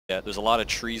Yeah, there's a lot of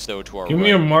trees though to our right. Give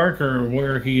me a marker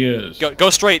where he is. Go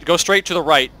straight to the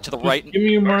right, right. Give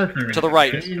me a marker. To the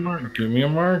right. Give me a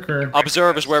marker.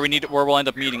 Observe is where we'll end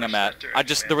up meeting him at.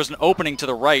 There was an opening to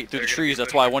the right through the trees.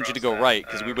 That's why I wanted you to go right,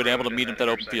 because we would be able to meet him at that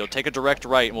open field. Take a direct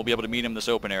right, and we'll be able to meet him in this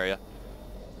open area.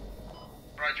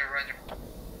 Roger, roger.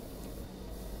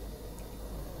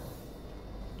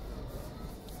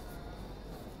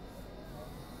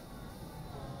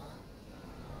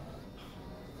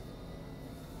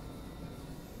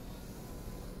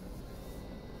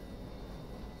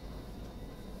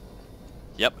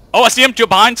 Yep. Oh, I see him. Two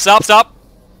behind. Stop, stop.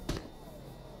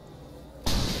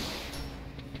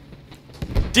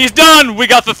 He's done! We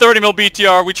got the 30mm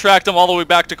BTR. We tracked him all the way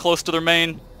back to close to their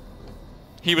main.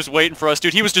 He was waiting for us,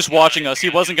 dude. He was just watching us. He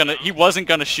wasn't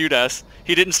gonna shoot us.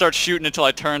 He didn't start shooting until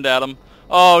I turned at him.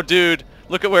 Oh, dude.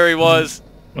 Look at where he was.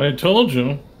 I told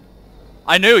you.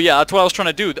 I knew, yeah, that's what I was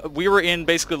trying to do. We were in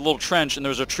basically a little trench, and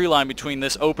there was a tree line between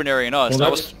this open area and us.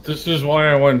 Well, this is why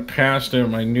I went past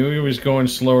him. I knew he was going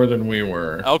slower than we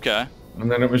were. Okay.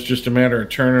 And then it was just a matter of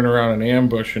turning around and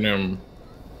ambushing him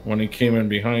when he came in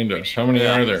behind us. How many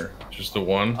are there? Just the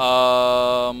one?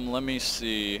 Let me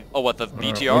see. Oh, what, the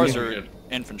BTRs or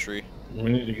infantry?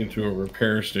 We need to get to a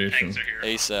repair station.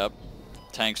 ASAP.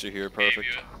 Tanks are here, perfect.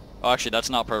 Oh, actually, that's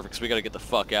not perfect, because we gotta get the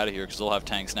fuck out of here, because they'll have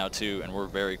tanks now, too, and we're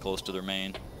very close to their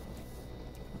main.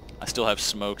 I still have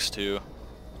smokes, too.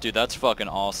 Dude, that's fucking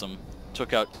awesome.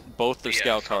 Took out both their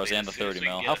scout cars and the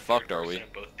 30mm. How fucked are we?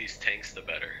 Both these tanks, the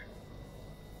better.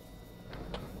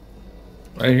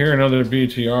 I hear another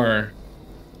BTR.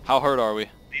 How hurt are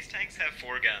we? These tanks have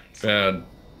 4 guns. Bad.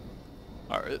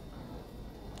 Alright.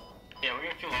 Yeah, we're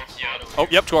gonna kill all squad over Oh,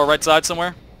 yep, to our right side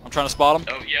somewhere. I'm trying to spot him.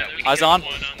 Oh, yeah. Eyes on.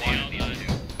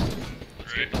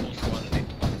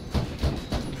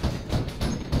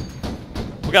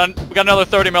 We got another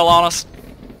 30mm on us.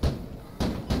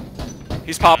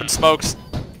 He's popping smokes.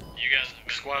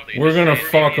 We're gonna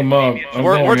fuck him up.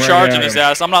 We're charging his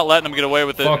ass. I'm not letting him get away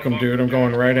with it. Fuck him, dude. I'm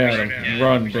going right at him.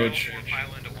 Run, bitch.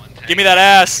 Give me that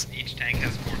ass. Each tank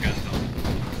has 4 guns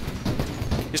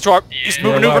on. He's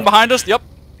maneuvering behind us. Yep.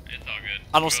 It's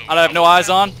all good. I have no eyes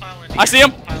on. I see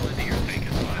him.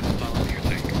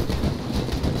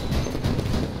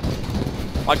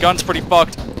 My gun's pretty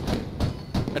fucked.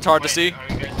 It's hard to see.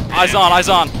 Eyes on, eyes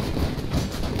on.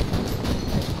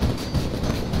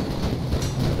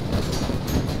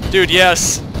 Dude,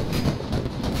 yes.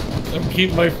 I'm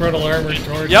keeping my frontal armor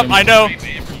towards Yep, him. I know.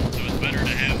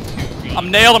 I'm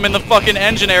nailing him in the fucking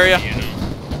engine area.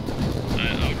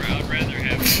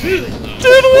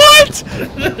 Dude, what?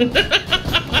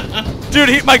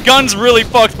 Dude, my gun's really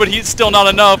fucked, but he's still not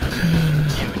enough.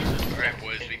 Alright,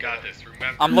 boys, we got this.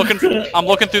 I'm looking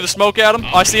through the smoke at him.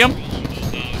 Oh, I see him.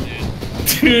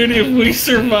 Dude, if we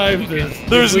survive this,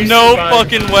 there's no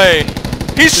fucking way.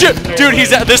 Dude,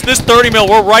 he's at this 30mm.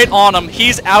 We're right on him.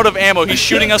 He's out of ammo. He's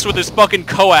shooting us with his fucking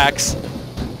coax.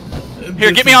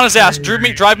 Here, get me on his ass.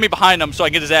 Drive me behind him so I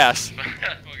can get his ass.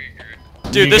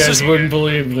 Dude, you guys wouldn't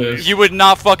believe this. You would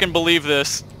not fucking believe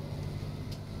this.